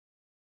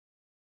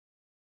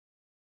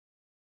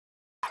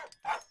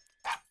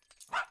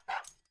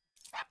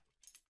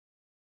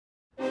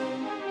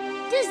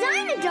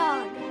design a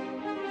dog.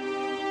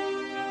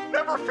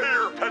 Never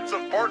fear, pets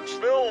of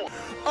Barksville.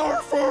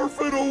 Arf, arf,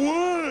 and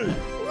away!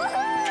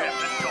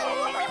 Captain Dog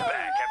will be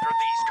back after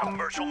these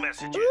commercial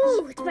messages.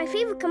 Ooh, it's my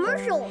favorite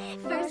commercial.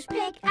 First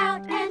pick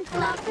out and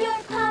fluff your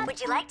pup.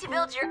 Would you like to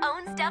build your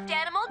own stuffed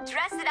animal,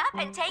 dress it up,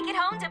 and take it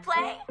home to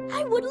play?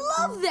 I would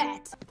love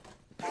that!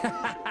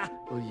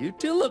 Well, you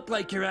two look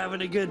like you're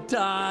having a good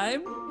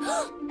time.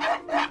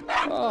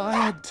 Oh, I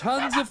had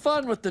tons of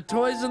fun with the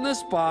toys in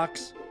this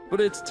box,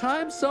 but it's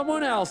time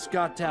someone else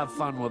got to have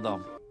fun with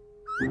them.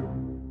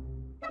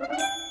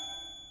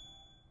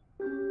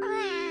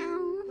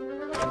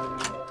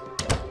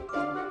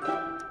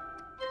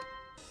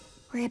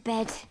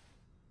 Ribbit.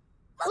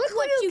 Look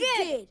what you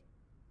did.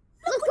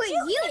 Look what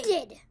you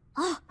did.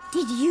 Oh,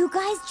 did you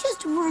guys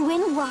just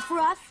ruin Ruff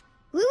Ruff?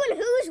 Ruin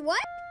who's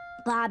what?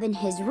 Bob in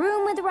his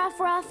room with Ruff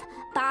Ruff,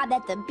 Bob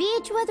at the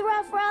beach with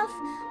Ruff Ruff,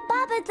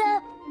 Bob at the...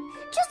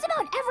 just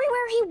about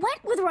everywhere he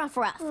went with Ruff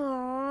Ruff.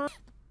 Aww.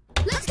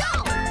 Let's go!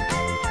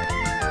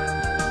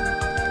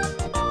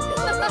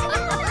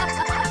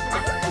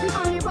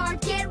 On your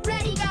bark, get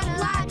ready, got a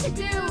lot to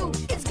do.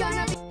 It's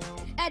gonna be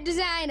a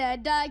design a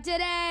dog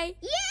today.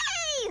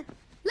 Yay!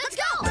 Let's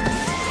go!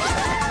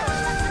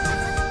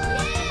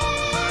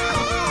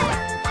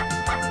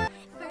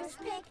 First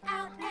pick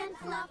out and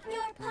fluff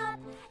your pup,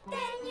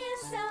 then you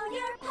sew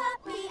your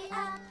puppy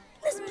up.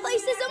 This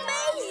place is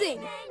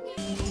amazing!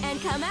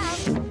 And come out.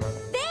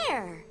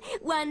 There!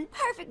 One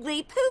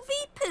perfectly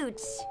poofy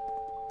pooch.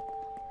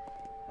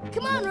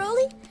 Come on,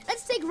 Rolly.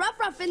 Let's take Ruff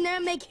Ruff in there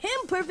and make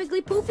him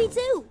perfectly poofy,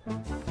 too.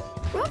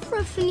 Ruff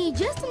Ruff should need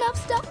just enough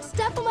stuff to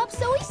stuff him up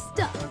so he's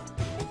stuffed.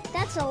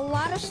 That's a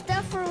lot of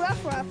stuff for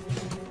Ruff Ruff.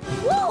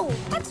 Whoa,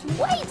 that's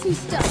way too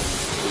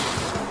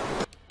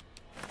stuffed.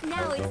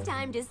 Now it's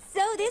time to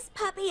sew this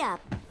puppy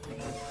up.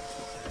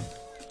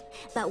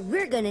 But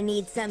we're gonna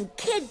need some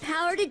kid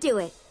power to do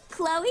it.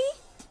 Chloe?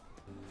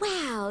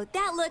 Wow,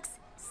 that looks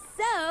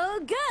so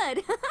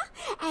good.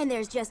 And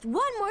there's just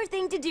one more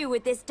thing to do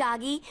with this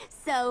doggy,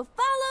 so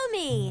follow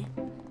me.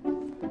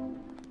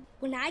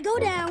 When I go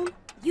down,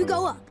 you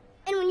go up.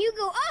 And when you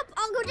go up,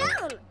 I'll go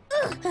down.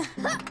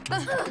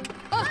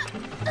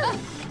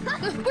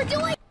 We're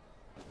doing...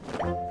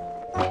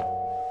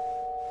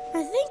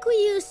 I think we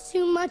used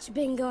too much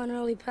bingo and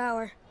Rolly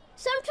power.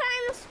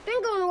 Sometimes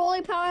bingo and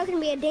rolly power can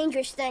be a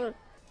dangerous thing.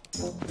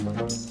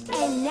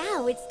 And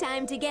now it's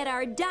time to get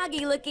our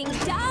doggy-looking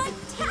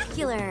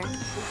dog-tacular.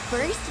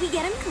 First, we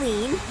get him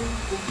clean.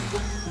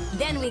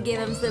 Then we give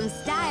him some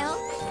style.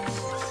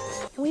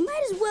 And we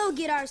might as well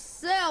get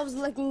ourselves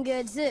looking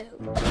good, too.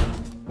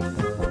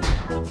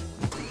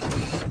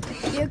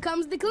 Here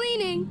comes the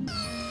cleaning.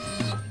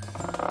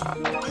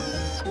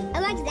 I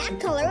like that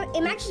color.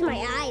 It matches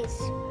my eyes.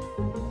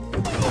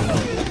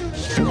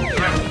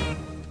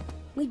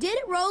 We did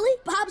it, Rolly.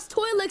 Bob's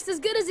toy looks as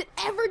good as it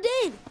ever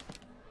did.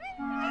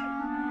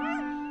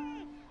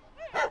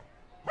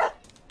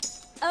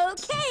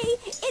 Okay,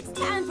 it's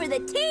time for the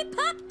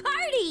Teapot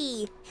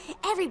Party.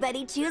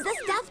 Everybody choose a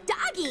stuffed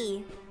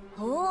doggy.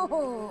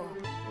 Oh.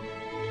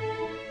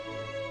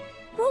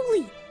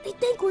 Rolly, they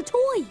think we're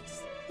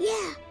toys.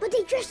 Yeah, but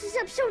they dressed us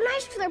up so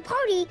nice for their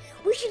party,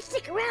 we should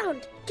stick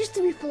around, just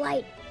to be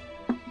polite.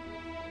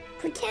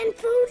 Pretend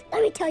food?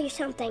 Let me tell you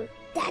something.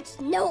 That's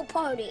no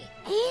party.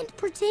 And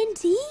pretend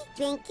tea?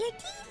 Drink your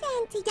tea,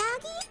 fancy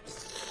doggy.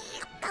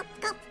 Gulp,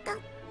 gulp,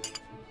 gulp.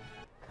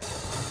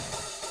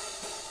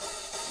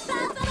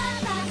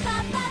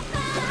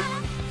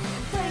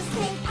 First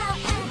pick out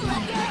and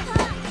fluff your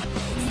pup.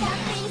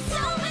 Stuffing,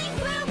 sewing,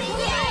 grooming,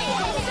 yay!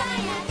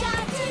 Design a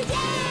dog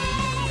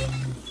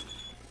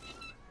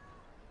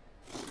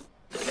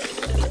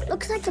today.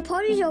 Looks like the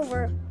party's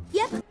over.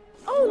 Yep.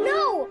 Oh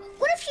no!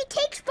 What if she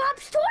takes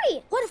Bob's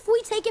toy? What if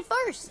we take it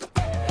first?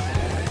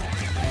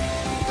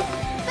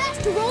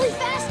 Faster, Rolly,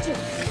 faster!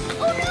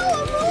 Oh no,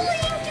 I'm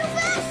rolling too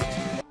fast!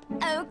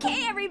 Okay,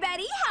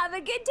 everybody, have a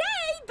good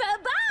day.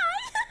 Bye-bye.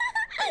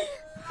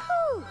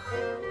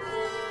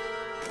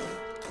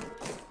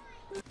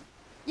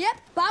 Yep,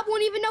 Bob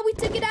won't even know we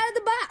took it out of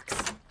the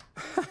box.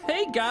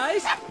 Hey,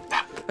 guys.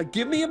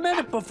 Give me a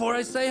minute before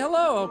I say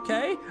hello,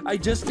 okay? I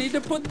just need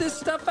to put this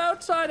stuff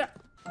outside.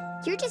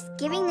 You're just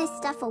giving this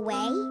stuff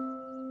away?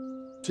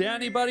 To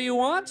anybody who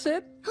wants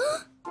it.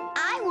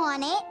 I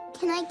want it.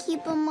 Can I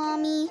keep him,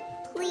 Mommy?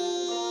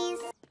 Please?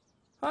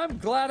 I'm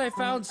glad I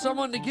found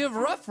someone to give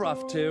Ruff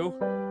Ruff to.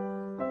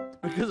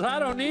 Because I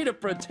don't need a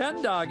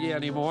pretend doggy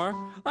anymore.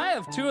 I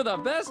have two of the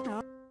best.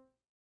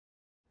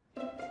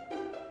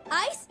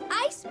 Ice,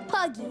 Ice,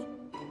 Puggy.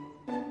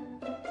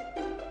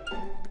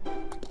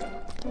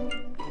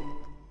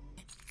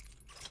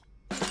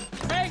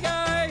 Hey,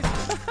 guys!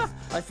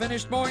 I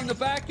finished mowing the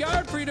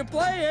backyard for you to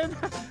play in.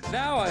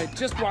 Now I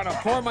just want to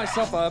pour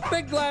myself a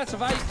big glass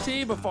of iced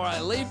tea before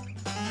I leave.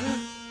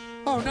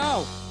 Oh,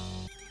 no.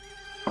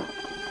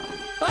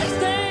 Iced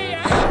tea!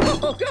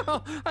 Oh,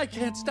 no. I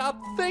can't stop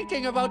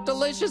thinking about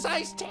delicious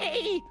iced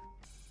tea.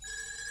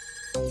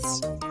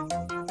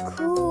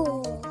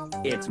 Cool.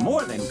 It's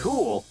more than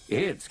cool,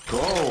 it's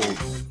gold.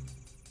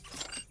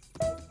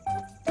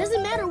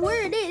 Doesn't matter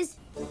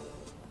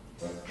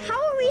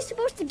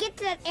supposed to get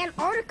to that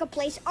Antarctica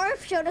place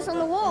Arf showed us on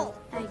the wall?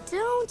 I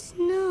don't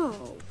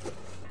know.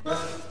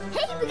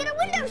 Hey, we got a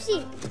window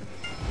seat!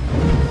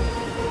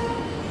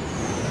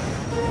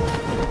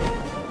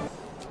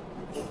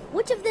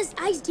 Which of this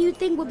ice do you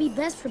think would be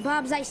best for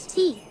Bob's iced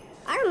tea?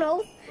 I don't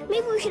know.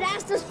 Maybe we should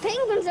ask those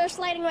penguins that are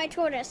sliding right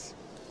toward us.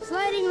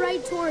 Sliding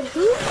right toward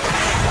who?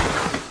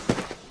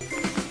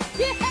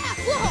 Yeah!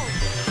 Whoa!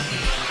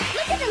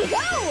 Look at them go!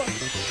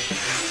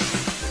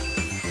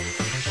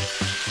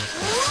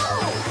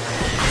 Whoa!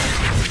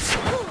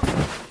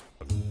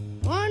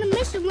 We're on a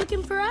mission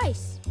looking for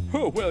ice.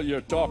 Oh, well,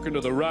 you're talking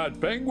to the right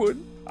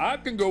penguin. I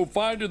can go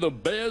find you the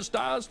best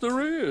ice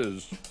there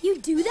is. You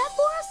do that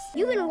for us?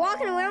 You've been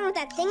walking around with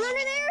that thing under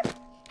there?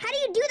 How do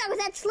you do that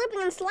without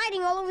slipping and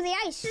sliding all over the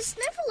ice? It's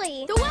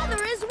sniffly. The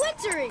weather is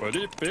wintry. But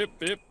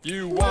if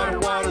you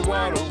waddle,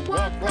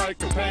 walk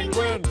like a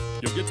penguin,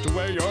 you'll get to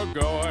where you're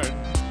going.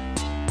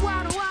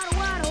 Waddle, waddle,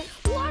 waddle.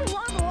 Waddle,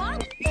 waddle,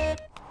 waddle.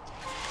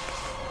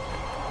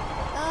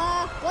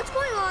 What's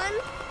going on?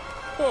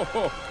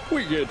 Oh,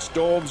 we get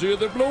storms here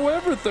that blow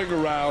everything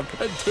around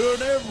and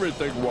turn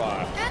everything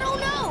white. I don't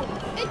know.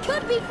 It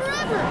could be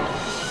forever.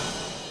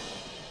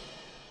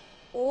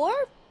 Or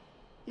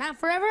not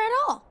forever at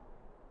all.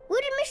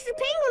 Where did Mr.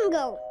 Penguin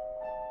go?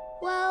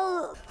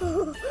 Well,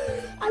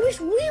 I wish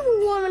we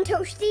were warm and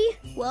toasty.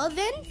 well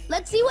then,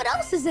 let's see what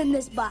else is in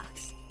this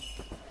box.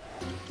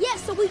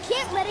 Yes, so we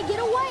can't let it get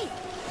away.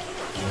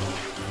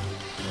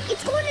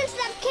 It's going into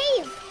that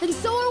cave. And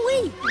so are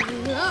we.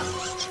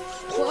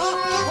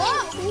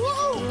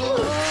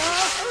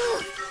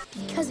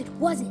 Because it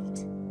wasn't.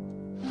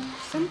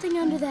 Something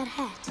under that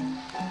hat.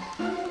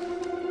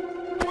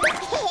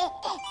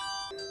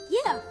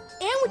 Yeah,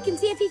 and we can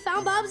see if he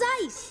found Bob's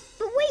ice.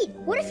 But wait,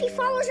 what if he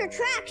follows our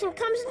tracks and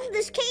comes into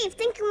this cave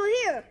thinking we're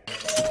here?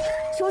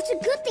 So it's a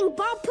good thing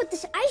Bob put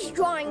this ice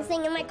drawing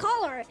thing in my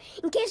collar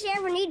in case I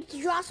ever needed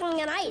to draw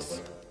something on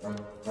ice.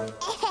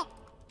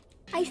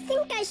 I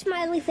think I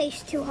smiley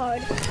faced too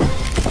hard.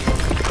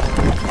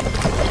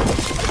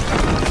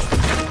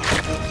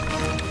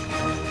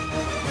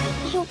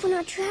 I hope we're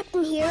not trapped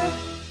in here.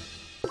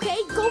 Okay,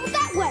 go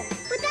that way.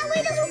 But that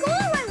way doesn't go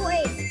the right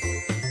way.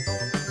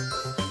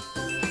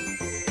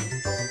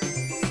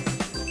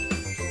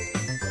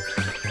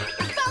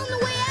 Found the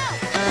way out.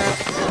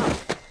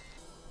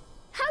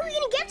 How are we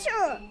gonna get to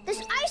her?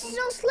 This ice is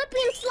all slippy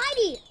and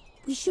slidey.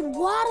 We should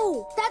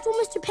waddle. That's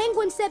what Mr.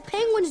 Penguin said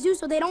penguins do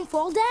so they don't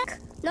fall down.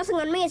 Nothing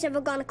on me has ever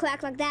gone to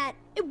crack like that.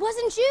 It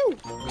wasn't you.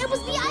 It was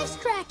the ice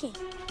cracking.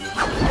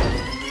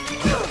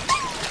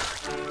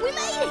 We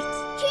made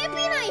it.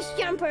 Champion ice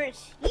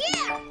jumpers!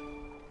 Yeah!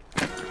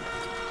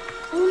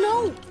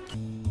 Oh no.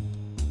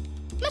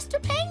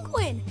 Mr.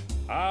 Penguin.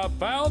 I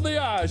found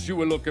the ice you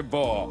were looking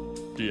for.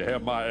 Do you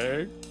have my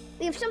egg?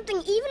 We have something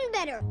even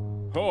better.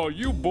 Oh,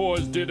 you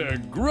boys did a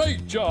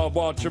great job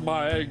watching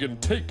my egg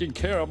and taking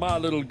care of my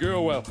little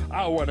girl while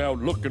I went out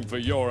looking for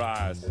your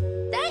ice.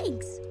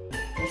 Thanks.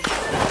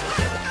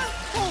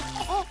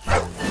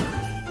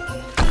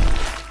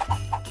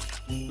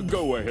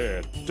 Go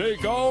ahead.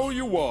 Take all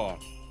you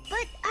want.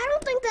 But I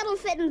don't think that'll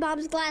fit in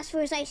Bob's glass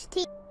for his iced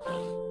tea.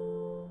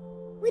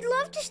 We'd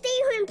love to stay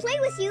here and play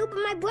with you, but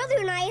my brother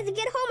and I have to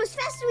get home as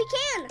fast as we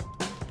can.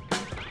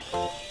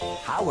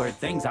 How are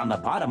things on the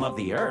bottom of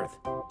the earth?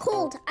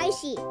 Cold,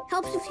 icy,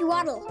 helps if you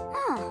waddle.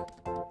 Huh.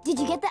 Did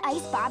you get the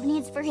ice Bob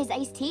needs for his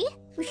iced tea?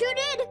 We sure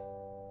did.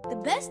 The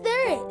best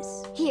there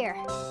is. Here.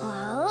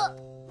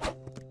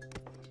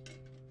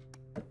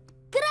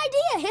 Good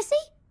idea,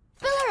 Hissy.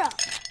 Fill her up.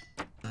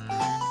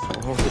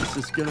 Oh, this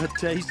is gonna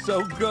taste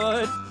so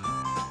good.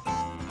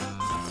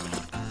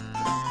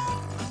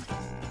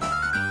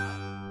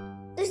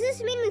 Does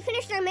this mean we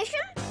finished our mission?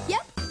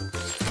 Yep.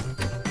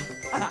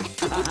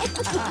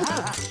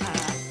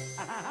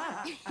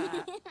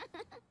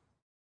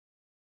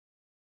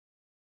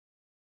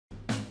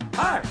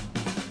 Arf!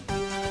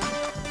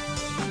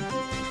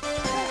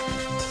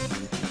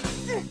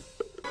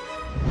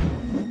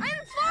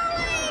 I'm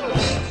falling!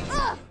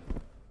 Ugh,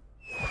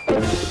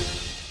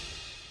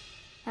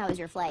 How was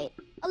your flight?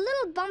 a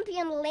little bumpy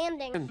on the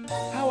landing.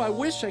 How I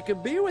wish I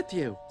could be with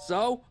you.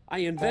 So I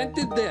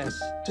invented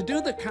this to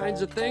do the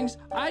kinds of things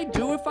I'd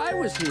do if I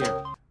was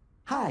here.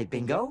 Hi,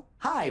 Bingo.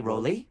 Hi,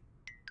 Rolly.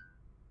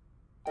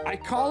 I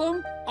call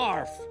him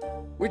ARF,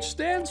 which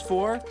stands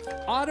for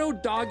Auto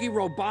Doggy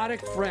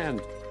Robotic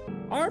Friend.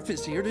 ARF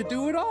is here to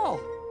do it all.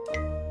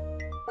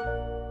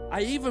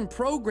 I even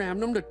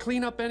programmed him to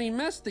clean up any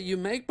mess that you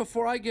make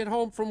before I get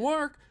home from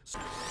work.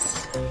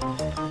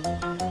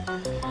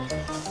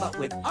 But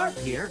with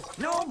Arf here,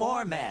 no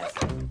more mess.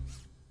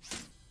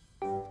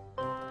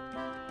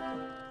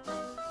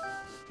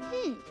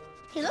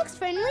 He looks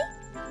friendly.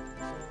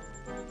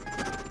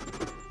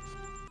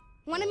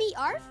 Want to meet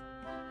Arf?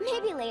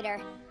 Maybe later.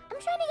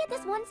 I'm trying to get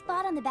this one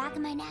spot on the back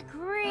of my neck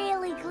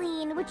really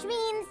clean, which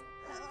means...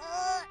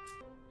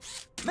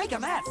 Make a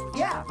mess.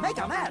 Yeah, make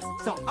a mess.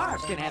 So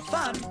Arf can have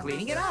fun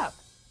cleaning it up.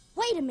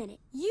 Wait a minute.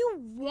 You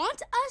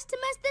want us to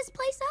mess this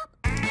place up?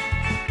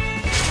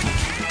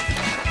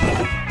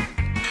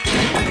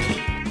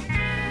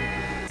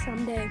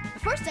 someday.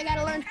 But first, I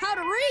gotta learn how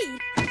to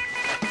read.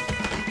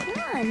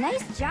 Oh,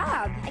 nice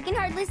job. I can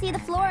hardly see the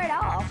floor at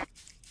all.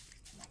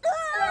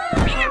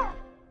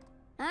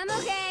 I'm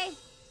okay.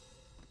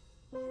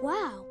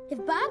 Wow,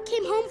 if Bob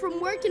came home from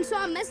work and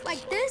saw a mess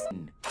like this...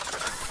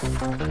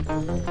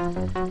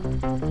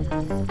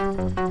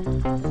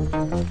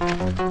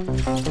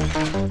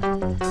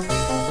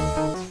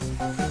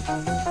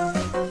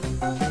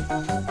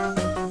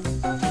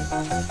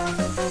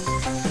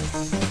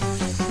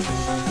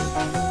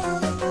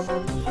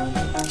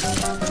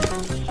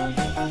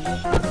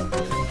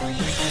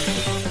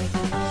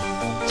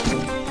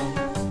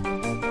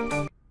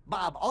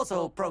 Bob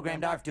also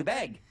programmed Arf to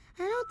beg.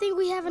 I don't think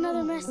we have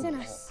another mess in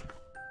us.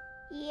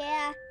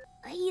 Yeah,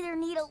 I either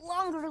need a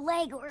longer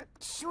leg or a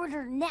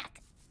shorter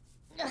neck.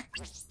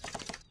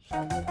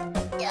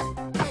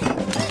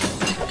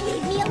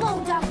 Leave me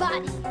alone,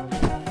 Dogbot.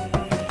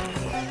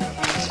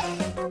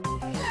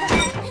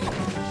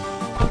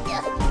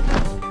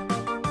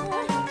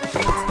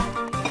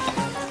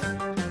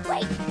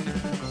 Wait!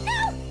 No!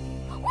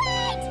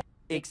 Wait!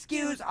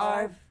 Excuse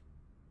Arf.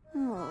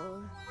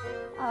 Oh,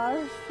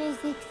 Arf is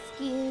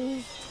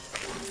excused.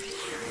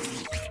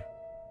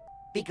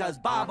 Because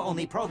Bob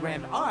only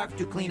programmed Arf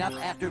to clean up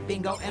after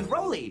Bingo and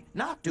Rolly,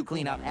 not to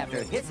clean up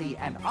after Hissy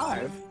and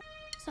Arf.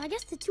 So I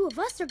guess the two of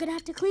us are gonna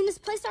have to clean this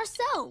place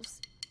ourselves.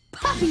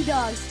 Puppy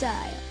dog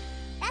style.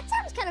 That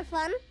sounds kind of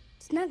fun.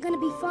 It's not gonna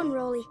be fun,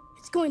 Rolly.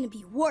 It's going to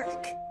be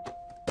work.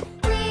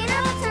 Clean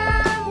up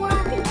time,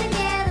 working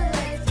together.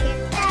 Let's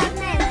get that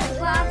mess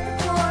off the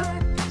floor.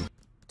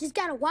 Just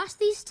gotta wash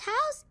these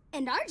towels,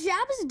 and our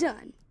job is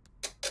done.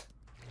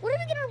 What are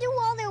we gonna do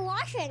while they're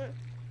washing?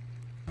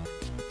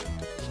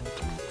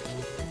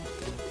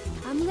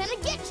 I'm gonna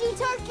get you,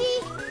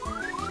 Turkey!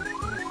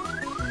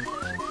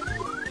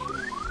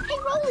 Hey,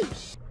 Rolly!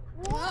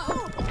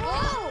 Whoa!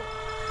 Whoa!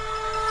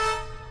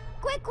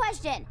 Quick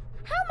question.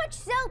 How much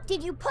soap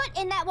did you put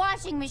in that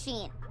washing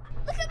machine?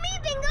 Look at me,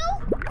 Bingo!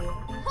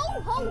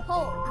 Ho, ho, ho.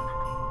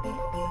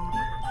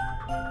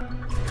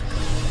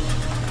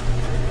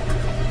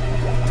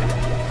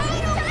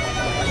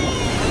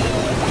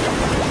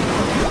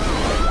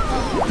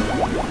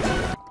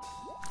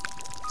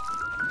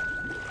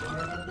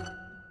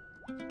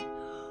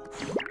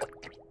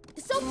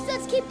 The soap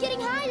suds keep getting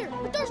higher,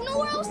 but there's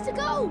nowhere else to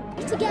go.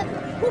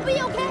 Together, we'll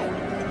be okay.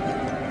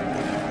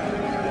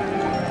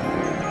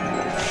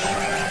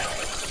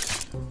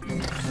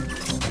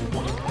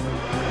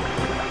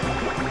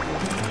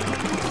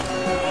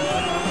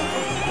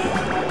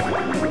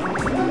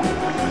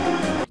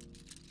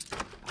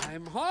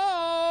 I'm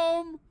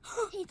home!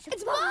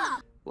 It's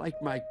Bob!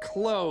 Like my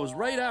clothes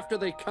right after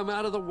they come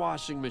out of the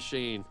washing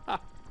machine.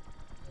 Ha.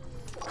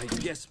 I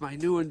guess my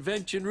new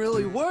invention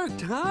really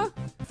worked, huh?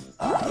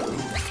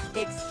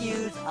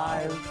 Excuse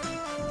Arf.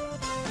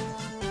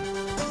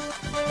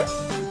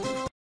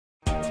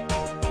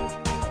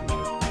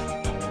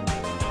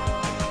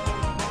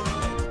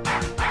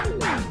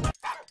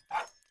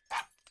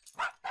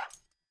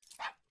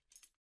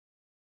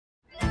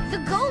 The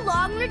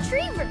go-long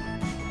retriever.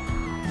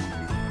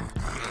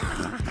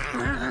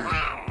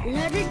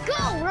 Let it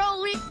go,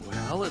 Rolly.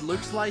 Well, it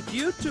looks like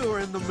you two are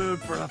in the mood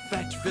for a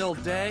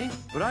fetch-filled day.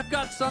 But I've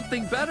got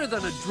something better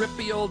than a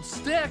drippy old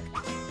stick.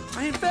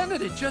 I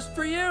invented it just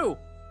for you.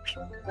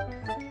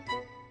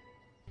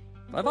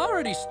 I've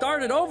already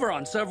started over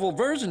on several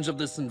versions of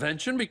this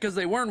invention because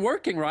they weren't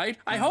working right.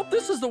 I hope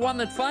this is the one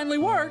that finally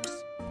works.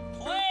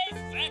 Play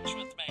fetch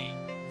with me.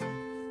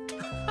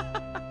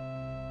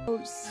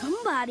 Oh,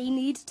 somebody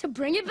needs to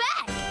bring it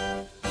back.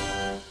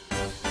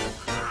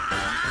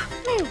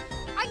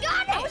 I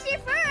got it! I was here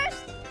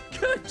first!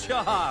 Good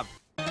job.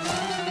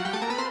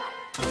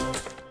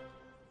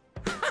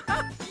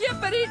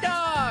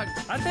 Yippity-dog!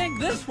 I think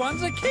this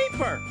one's a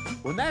keeper.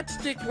 When that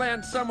stick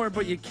lands somewhere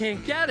but you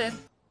can't get it,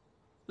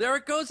 there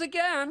it goes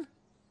again.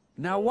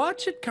 Now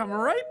watch it come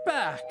right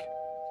back.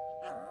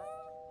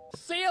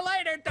 See you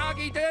later,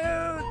 doggy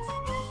dudes!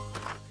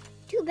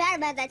 Too bad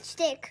about that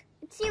stick.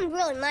 It seemed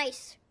really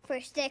nice for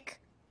a stick.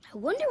 I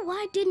wonder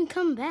why it didn't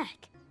come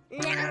back.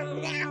 Now,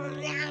 now,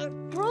 now.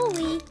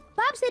 Rolly,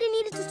 Bob said he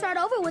needed to start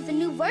over with a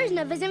new version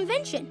of his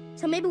invention.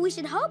 So maybe we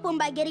should help him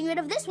by getting rid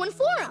of this one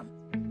for him.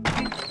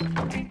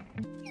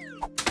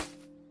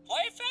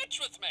 Play fetch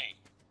with me.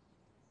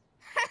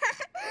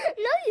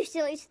 No, you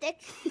silly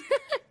stick.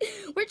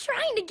 We're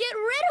trying to get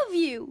rid of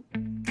you.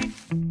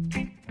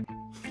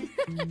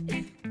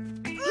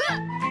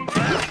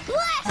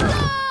 Blast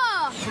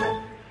off!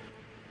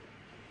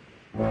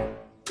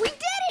 We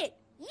did it!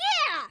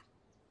 Yeah!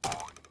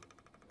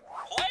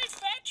 Play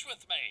fetch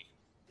with me.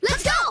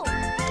 Let's go!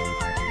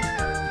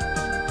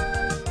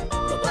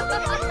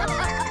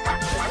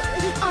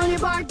 On your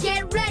bar,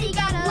 get ready,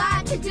 got a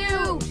lot to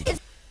do. It's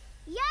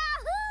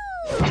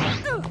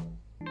Yahoo!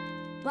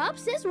 Bob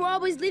says we're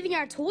always leaving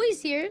our toys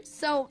here,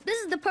 so this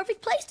is the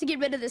perfect place to get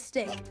rid of this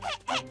stick.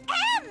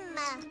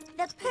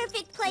 The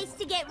perfect place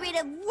to get rid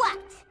of what?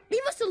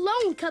 Leave us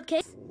alone,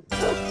 Cupcake.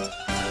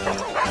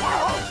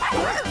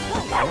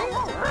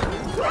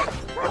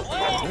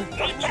 Play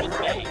fetch with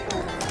me.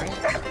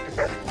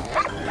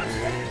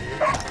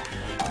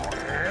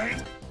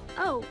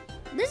 Oh,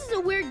 this is a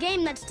weird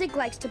game that Stick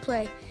likes to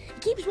play.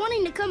 He keeps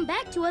wanting to come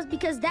back to us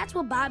because that's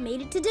what Bob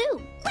made it to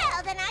do.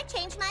 Well, then I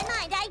changed my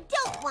mind. I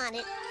don't want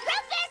it.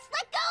 Rufus,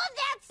 let go of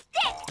that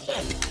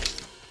stick!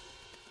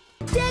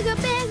 Dig a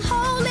big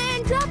hole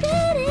and drop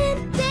it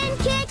in. Then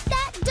kick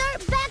that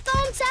dirt back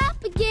on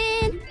top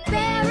again.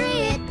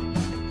 Bury it.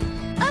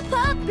 A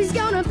puppy's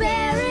gonna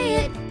bury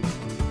it.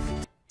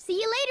 See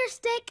you later,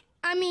 Stick.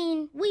 I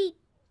mean, we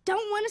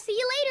don't want to see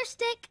you later,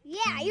 Stick.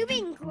 Yeah, you're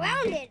being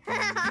grounded.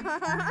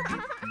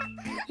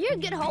 You're a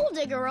good hole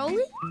digger,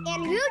 Rolly.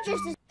 And you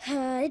just as...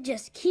 It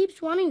just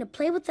keeps wanting to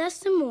play with us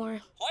some more.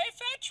 Play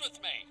fetch with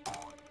me.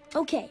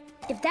 Okay,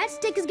 if that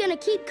stick is gonna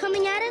keep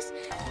coming at us,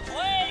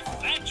 Play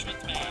fetch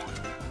with me.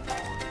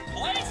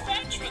 Play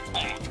fetch with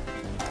me.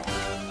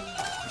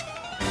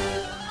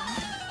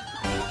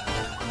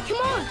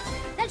 come on.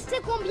 That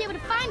stick won't be able to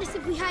find us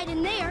if we hide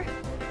in there.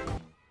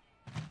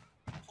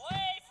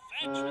 Play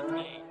fetch with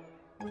me.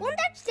 Won't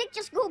that stick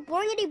just go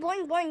boingity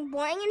boing boing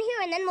boing in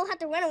here and then we'll have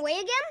to run away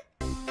again?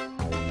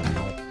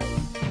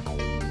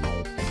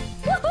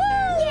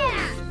 Woohoo!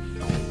 Yeah!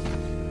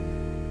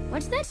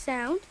 What's that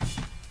sound?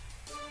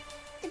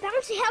 The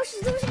bouncy house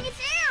is losing its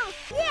air!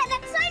 Yeah,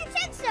 that sign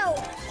said so!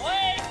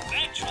 Play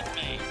fetch with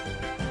me.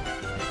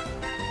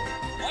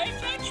 Play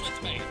fetch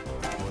with me.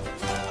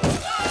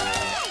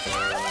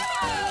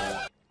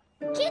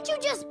 Can't you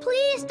just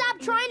please stop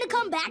trying to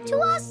come back to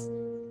us?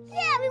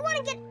 Yeah, we want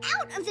to get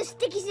out of this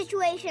sticky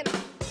situation.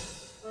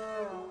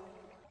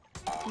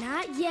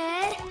 Not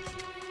yet.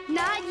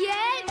 Not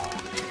yet.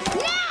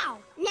 Now!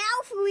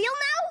 Now, for real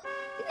now?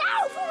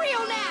 Now for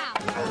real now!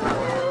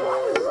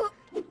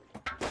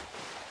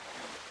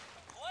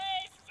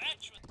 Play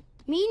fetch with me.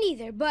 Me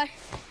neither, but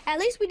at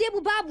least we did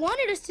what Bob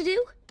wanted us to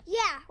do.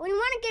 Yeah, when we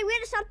want to get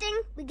rid of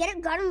something, we get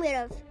it gotten rid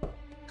of.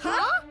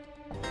 Huh?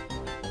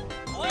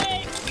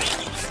 Play fetch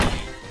with me.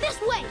 This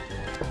way!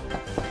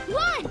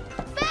 Run!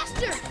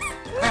 Faster!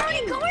 We're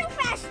already going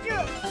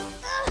faster!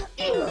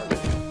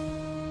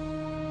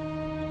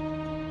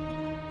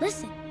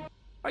 Listen.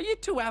 Are you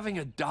two having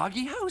a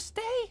doggy house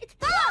day? It's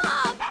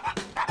Bob!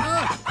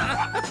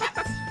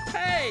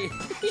 Hey!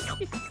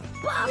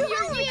 Bob,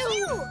 you're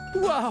you!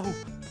 Whoa!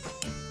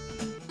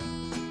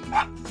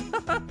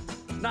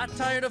 Not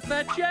tired of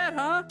fetch yet,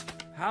 huh?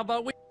 How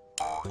about we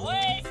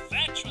play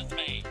fetch with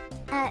me?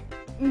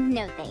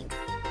 No thanks.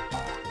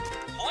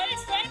 Play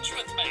fetch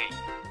with me.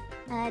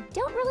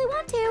 Don't really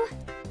want to.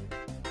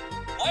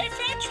 Play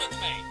fetch with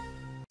me.